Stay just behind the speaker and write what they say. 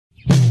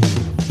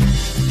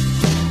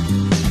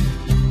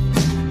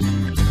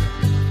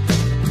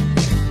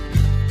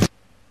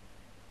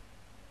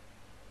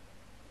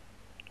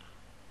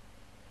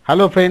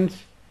Hello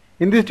friends,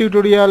 in this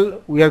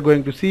tutorial we are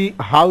going to see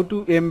how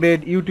to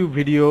embed YouTube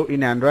video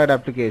in Android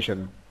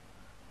application.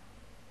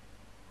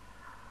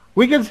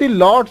 We can see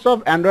lots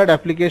of Android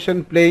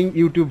application playing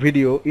YouTube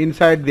video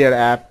inside their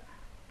app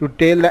to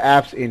tell the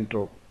app's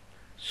intro.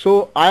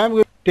 So I am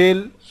going to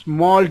tell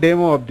small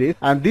demo of this,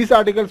 and this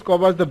article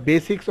covers the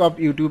basics of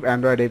YouTube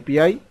Android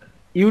API.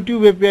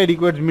 YouTube API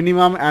requires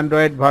minimum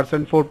Android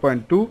version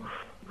 4.2.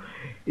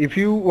 If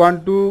you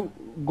want to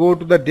go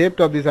to the depth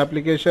of this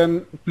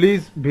application,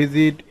 please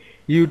visit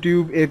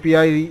YouTube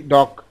API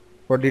doc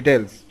for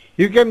details.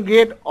 You can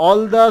get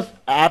all the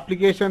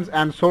applications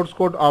and source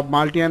code of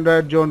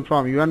multi-Android zone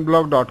from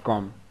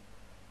unblog.com.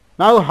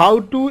 Now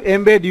how to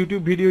embed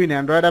YouTube video in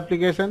Android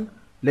application?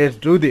 Let's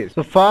do this.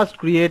 So first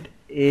create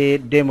a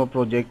demo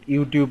project,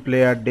 YouTube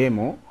player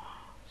demo,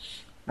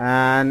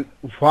 and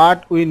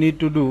what we need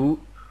to do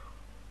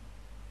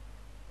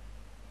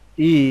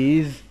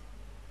is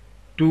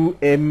to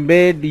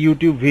embed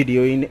YouTube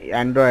video in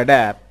Android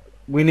app.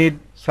 We need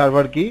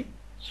server key.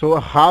 So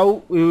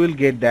how we will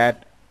get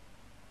that?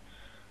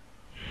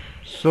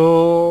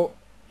 So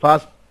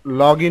first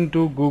log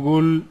into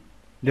Google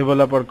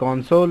Developer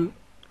Console,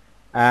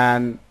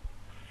 and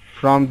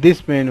from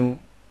this menu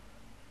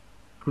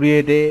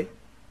create a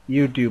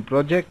YouTube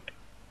project.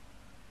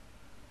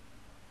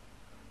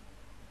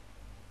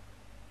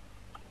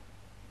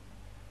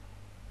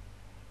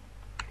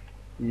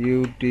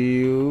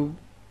 YouTube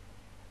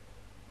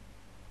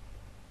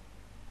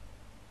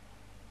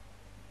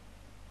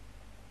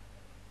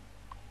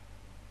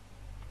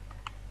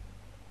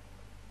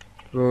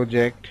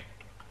project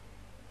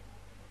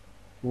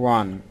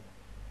 1,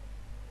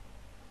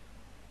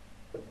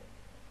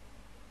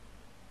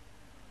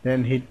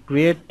 then hit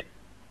create.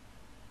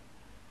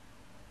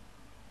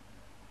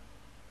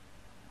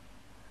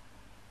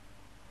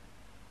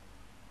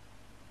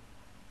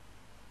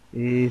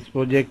 This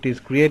project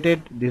is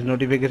created, this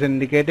notification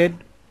indicated.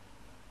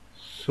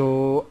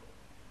 So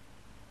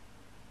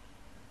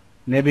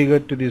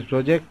navigate to this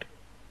project.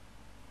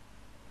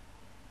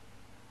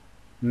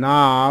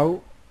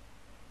 Now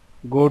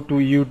go to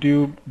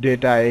YouTube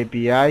Data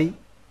API,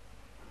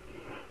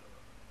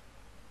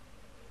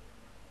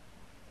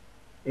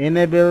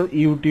 enable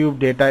YouTube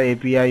Data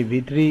API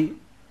v3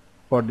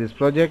 for this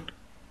project,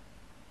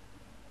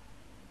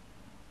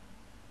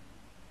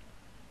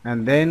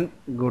 and then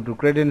go to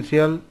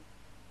credential,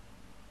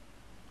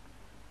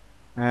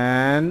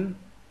 and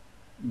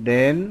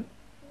then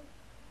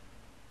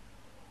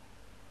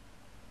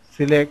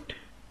select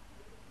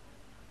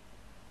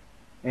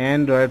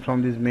Android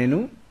from this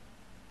menu.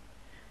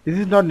 This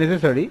is not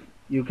necessary.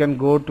 You can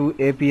go to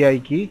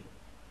API key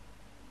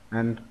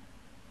and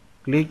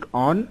click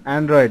on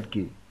Android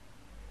key.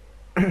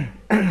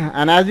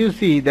 And as you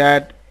see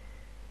that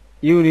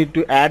you need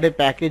to add a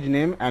package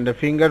name and a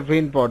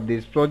fingerprint for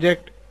this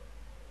project.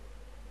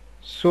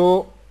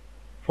 So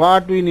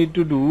what we need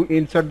to do,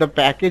 insert the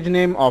package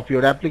name of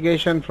your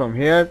application from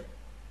here.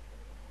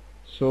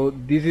 So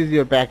this is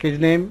your package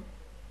name,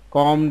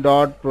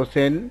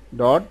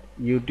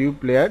 com.procen.youtube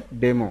player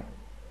demo.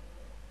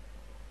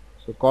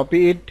 So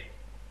copy it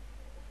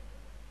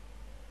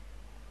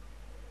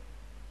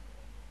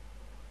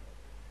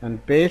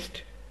and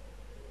paste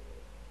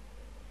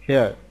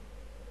here.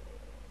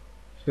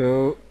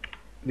 So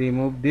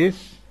remove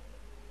this.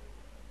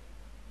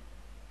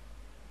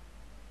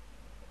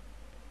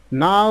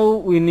 Now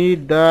we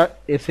need the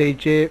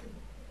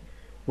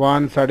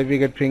SHA-1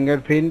 certificate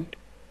fingerprint.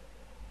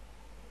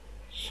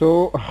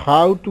 So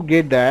how to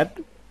get that?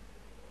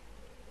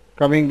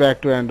 Coming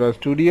back to Android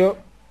Studio,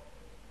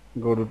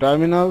 go to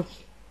terminals,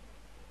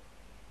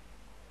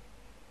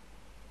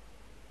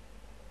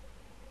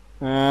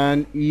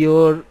 and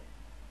your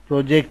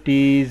project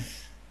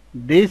is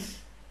this.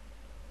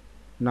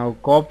 Now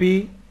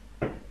copy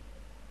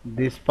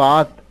this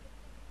path,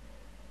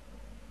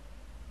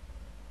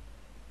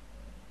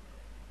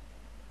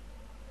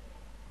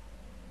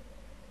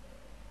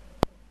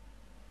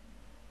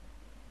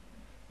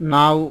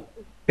 now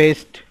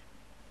paste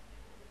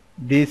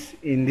this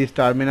in this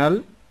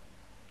terminal,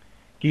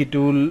 key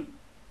tool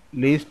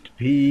list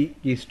v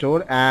key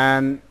store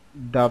and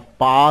the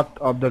path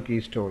of the key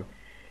store.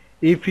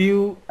 If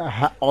you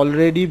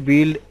already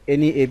build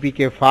any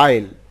APK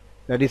file,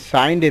 that is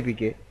signed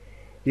APK,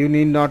 you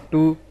need not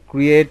to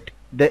create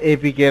the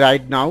APK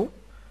right now.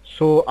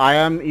 So I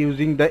am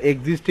using the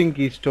existing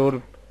key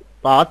store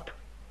path.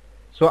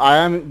 So I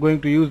am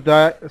going to use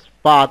the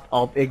path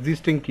of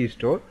existing key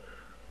store.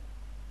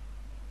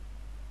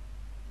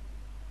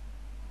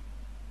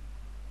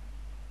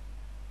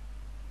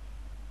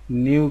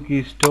 New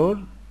key store,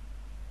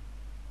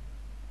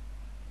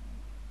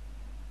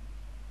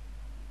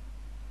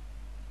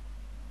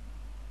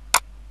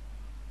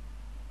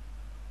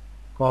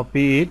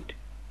 copy it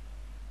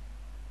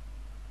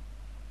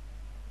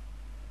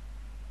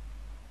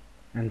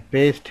and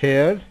paste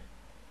here.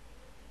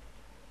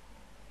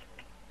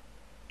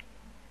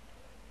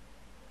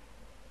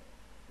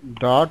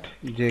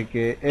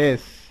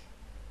 .jks.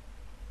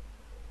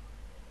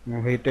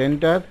 Now hit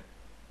enter.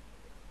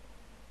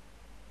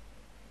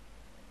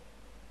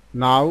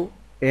 Now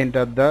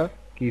enter the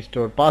key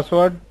store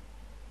password,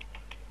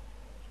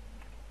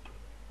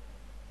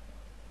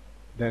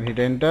 then hit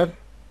enter,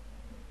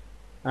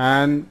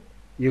 and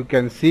you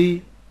can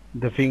see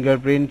the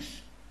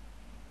fingerprints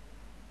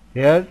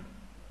here.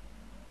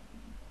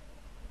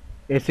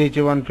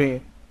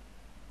 SH1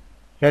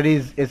 here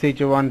is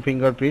SH1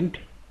 fingerprint.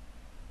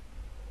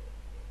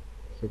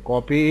 So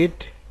copy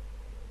it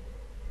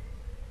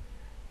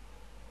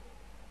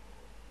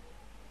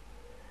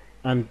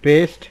and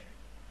paste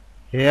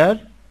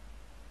here,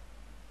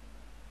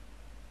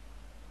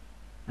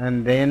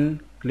 and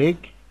then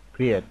click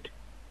create.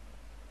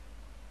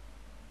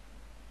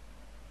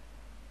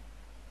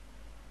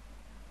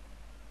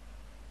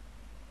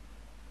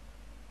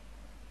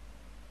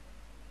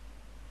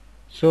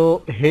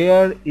 So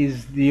here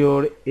is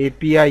your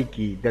API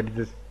key, that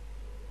is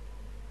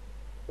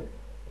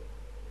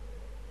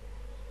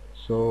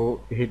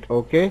so hit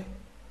OK.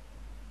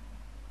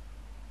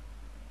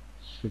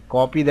 So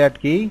copy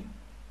that key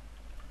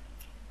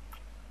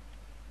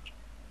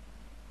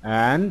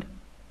and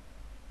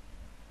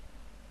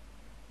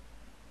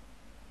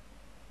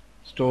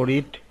store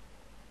it.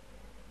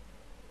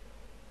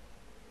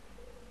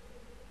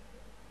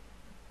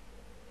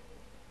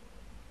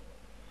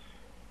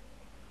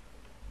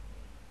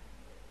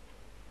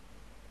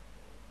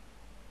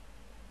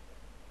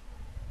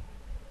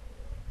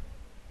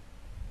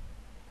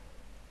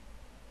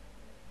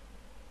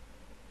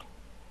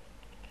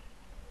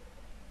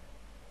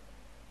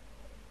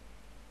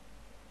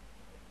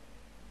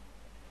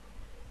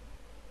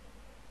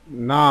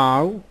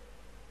 Now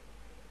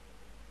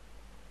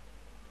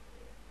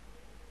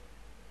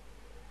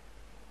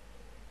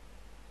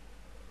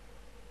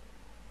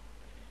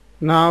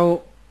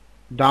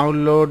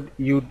download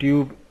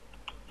YouTube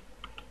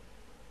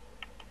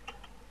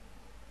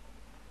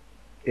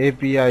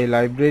API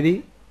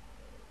library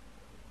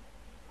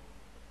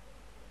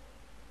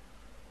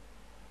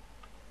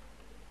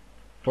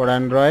for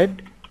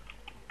Android.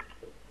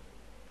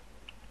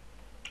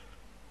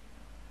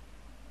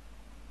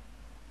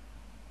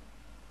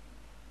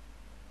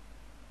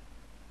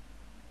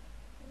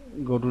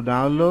 Go to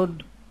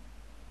download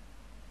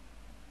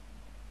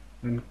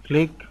and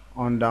click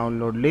on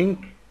download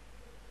link.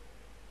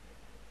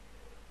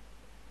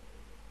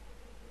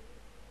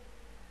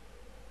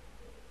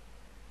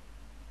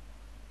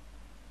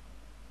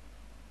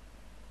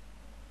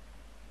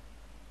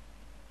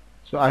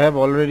 So I have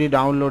already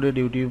downloaded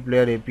YouTube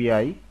Player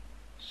API.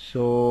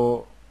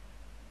 So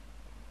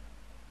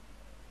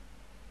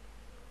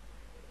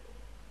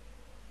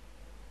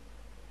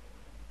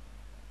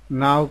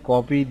now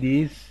copy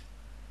this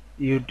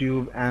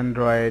YouTube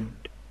Android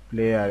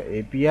Player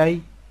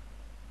API.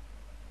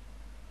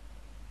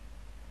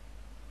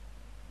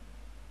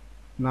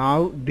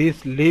 Now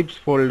this libs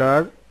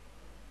folder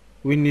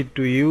we need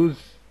to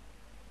use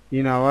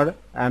in our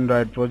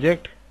Android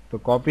project. So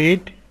copy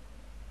it.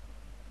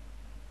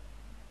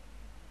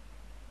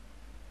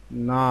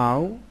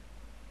 Now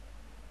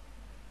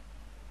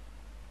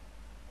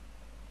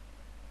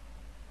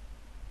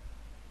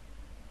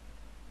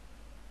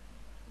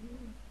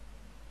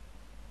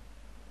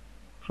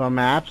from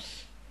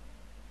apps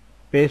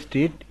paste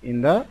it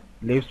in the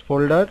libs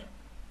folder.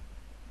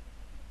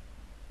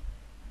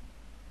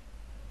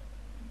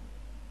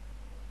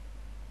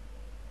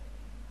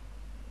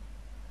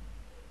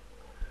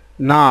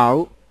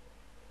 Now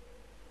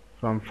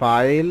from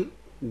file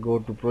go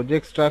to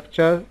project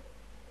structure,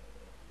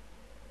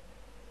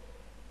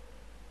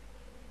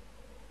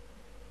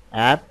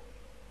 app,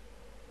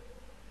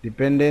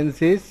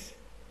 dependencies,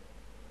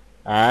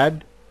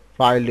 add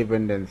file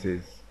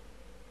dependencies.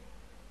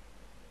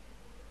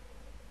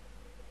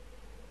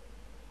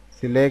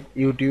 Select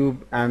YouTube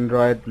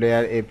Android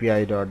Player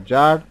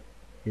API.jar,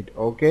 hit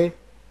OK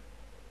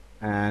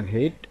and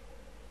hit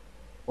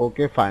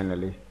OK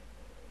finally.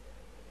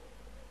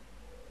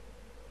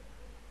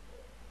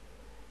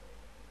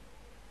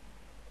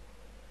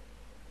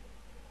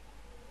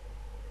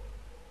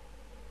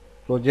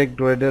 Project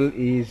Gradle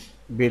is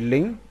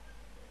building.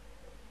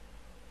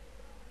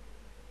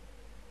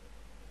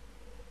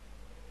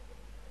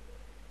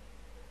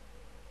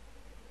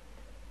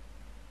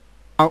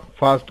 Now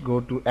first go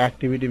to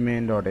activity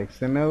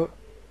main.xml.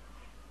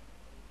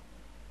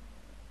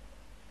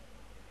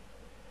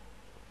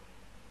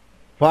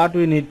 What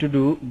we need to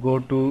do, go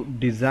to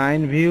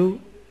design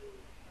view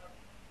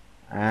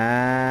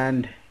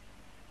and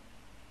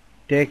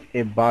take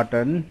a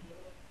button,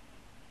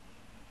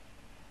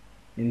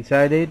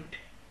 inside it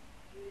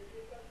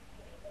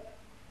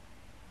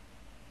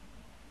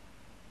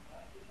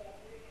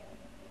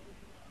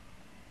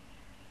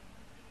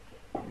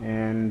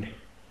and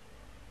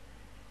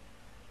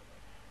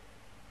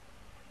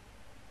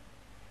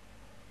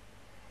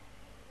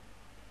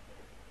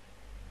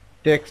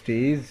text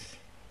is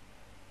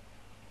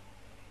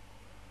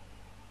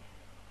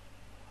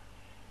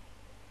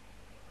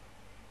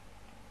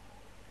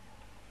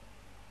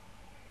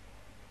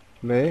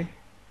play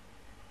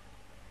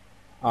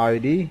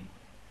ID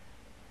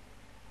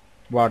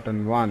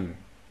button 1.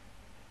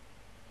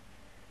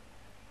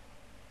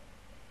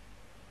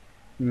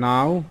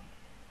 Now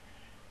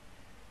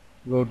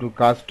go to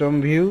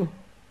custom view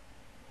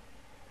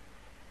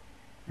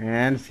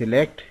and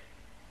select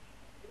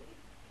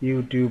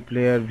YouTube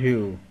player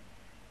view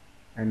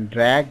and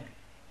drag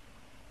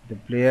the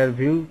player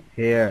view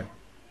here.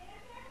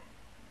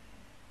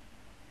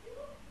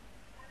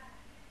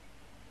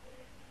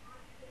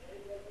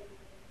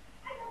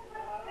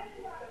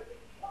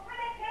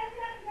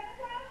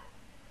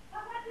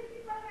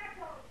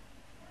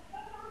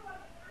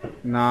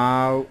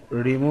 Now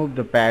remove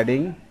the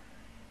padding.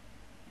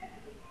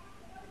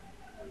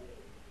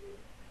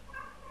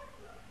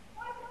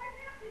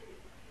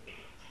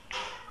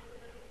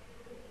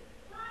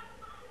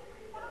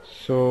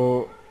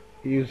 So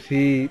you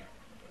see,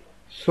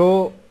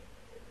 so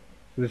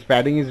this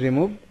padding is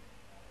removed.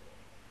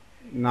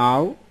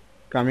 Now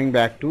coming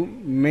back to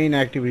main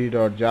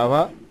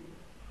activity.java,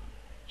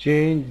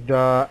 change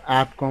the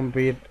app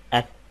compat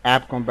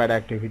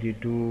activity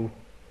to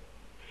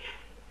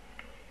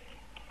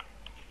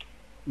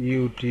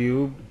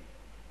YouTube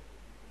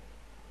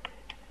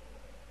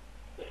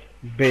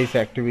base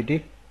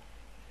activity.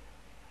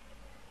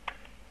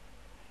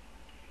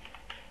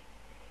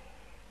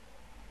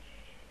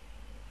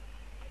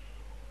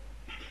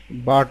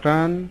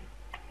 Button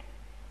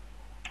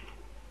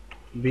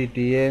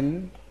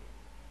btn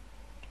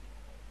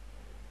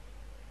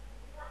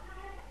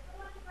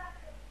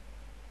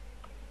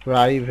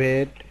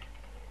private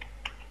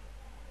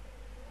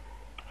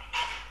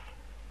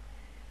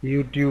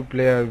YouTube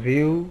player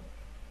view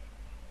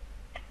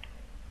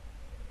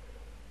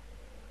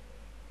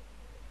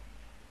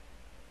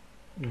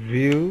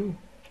view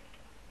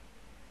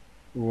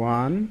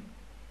 1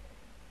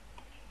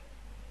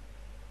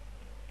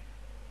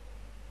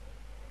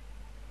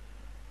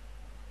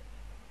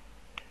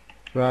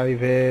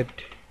 private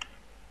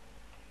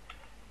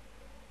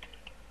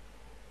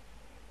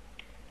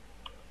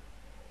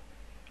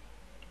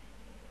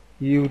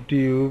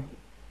YouTube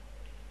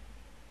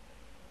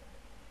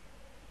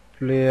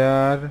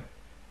player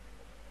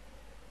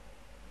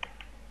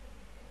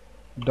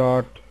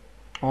dot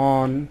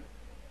on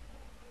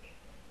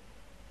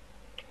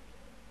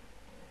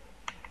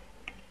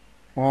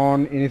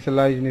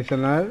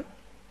initialize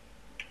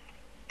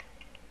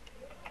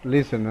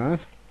listener.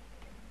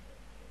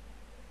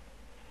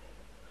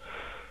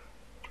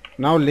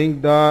 Now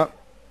link the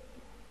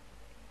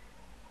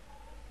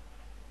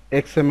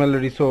XML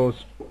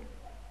resource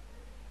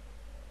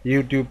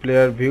YouTube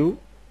player view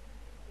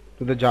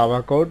to the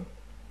Java code.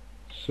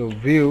 So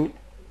view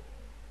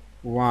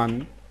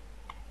 1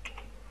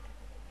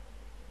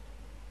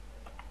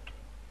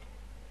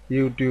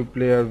 YouTube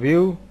player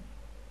view,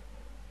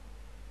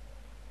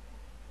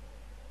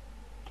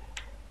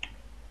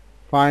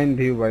 find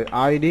view by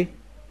ID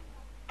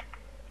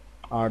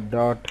or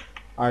dot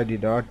ID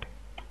dot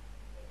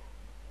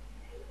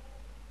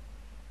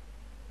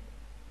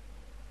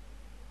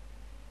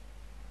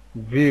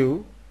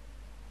view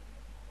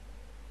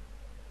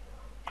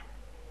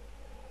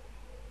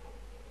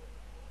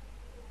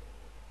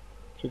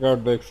check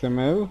out the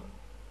XML.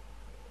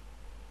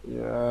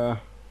 Yeah,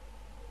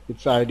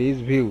 its ID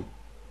is view.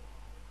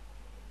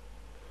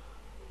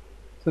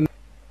 So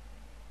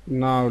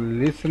now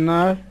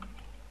listener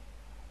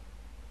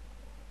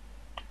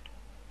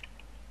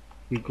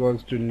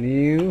equals to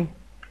new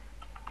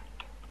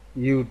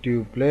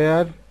YouTube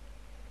player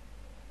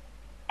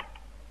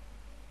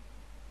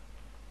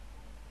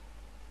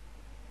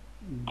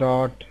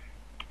dot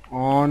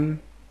on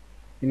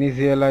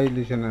initialize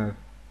listener.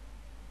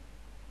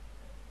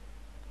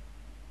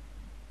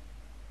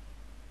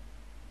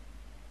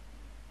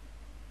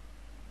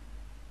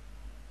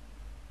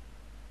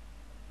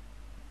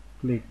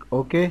 Click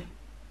OK.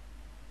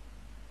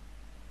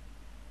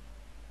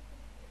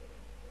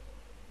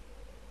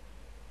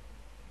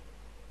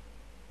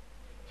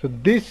 So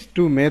these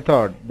two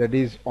methods, that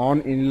is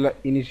on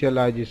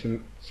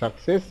initialization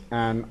success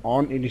and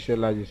on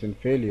initialization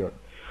failure.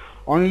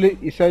 Only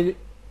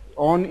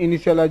on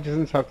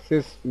initialization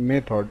success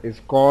method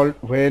is called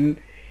when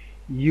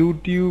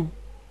YouTube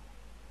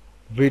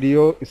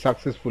video is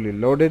successfully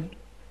loaded,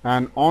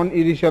 and on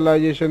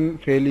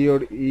initialization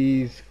failure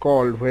is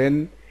called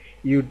when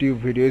YouTube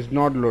video is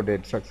not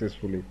loaded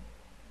successfully.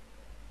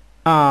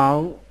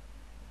 Now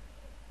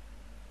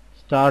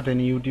start a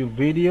YouTube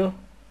video,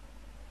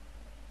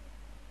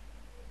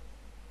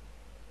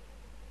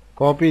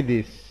 copy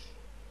this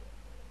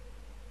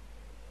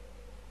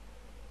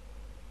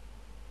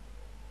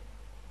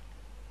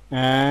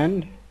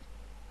and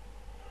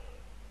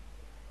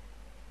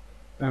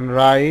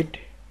write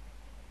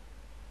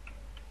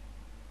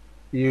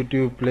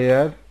YouTube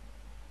player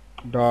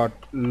dot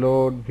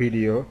load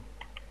video,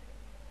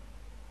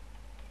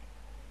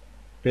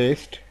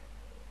 paste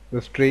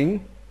the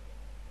string.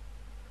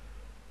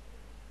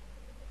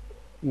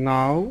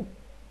 Now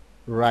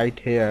write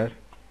here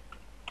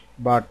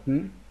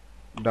button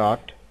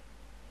dot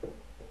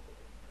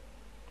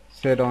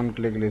set on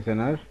click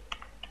listener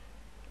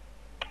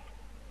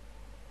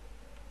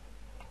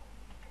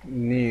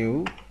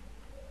new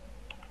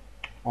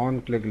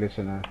on click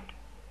listener.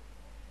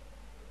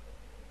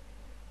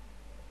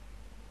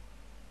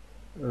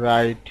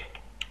 right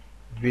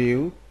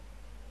view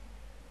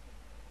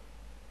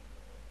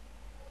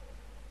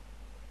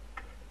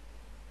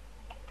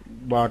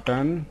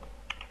button,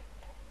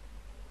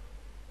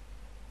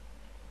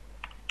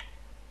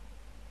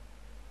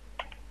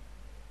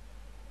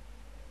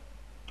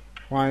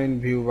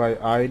 find view by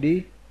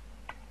ID,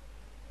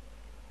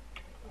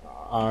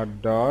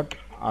 dot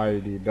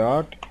ID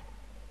dot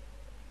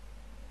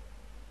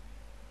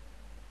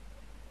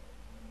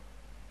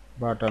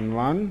button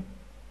 1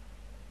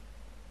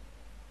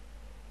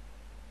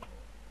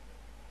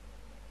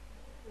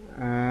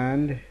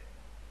 and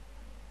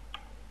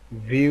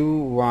view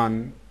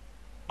 1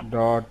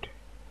 dot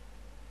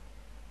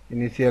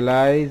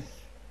initialize,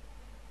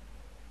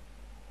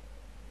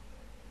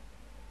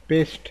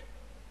 paste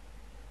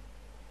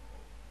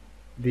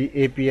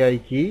the API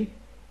key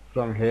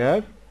from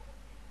here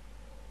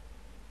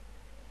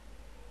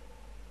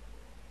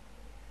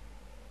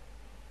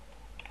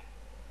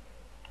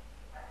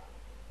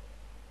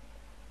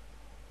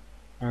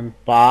and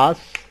pass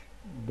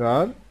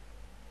the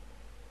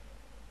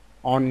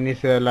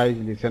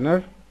uninitialized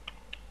listener.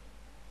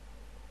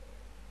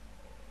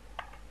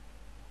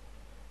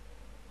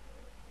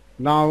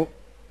 Now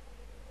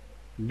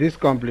this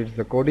completes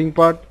the coding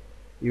part.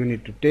 You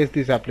need to test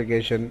this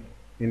application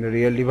in a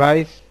real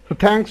device. So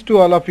thanks to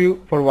all of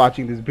you for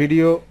watching this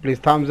video. Please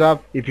thumbs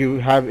up. If you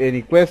have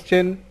any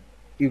question,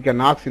 you can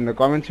ask in the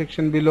comment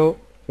section below.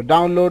 So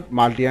download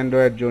Multi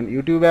Android Zone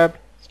YouTube app.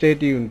 Stay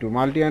tuned to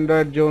Multi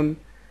Android Zone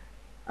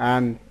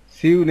and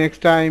see you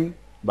next time.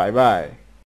 Bye bye.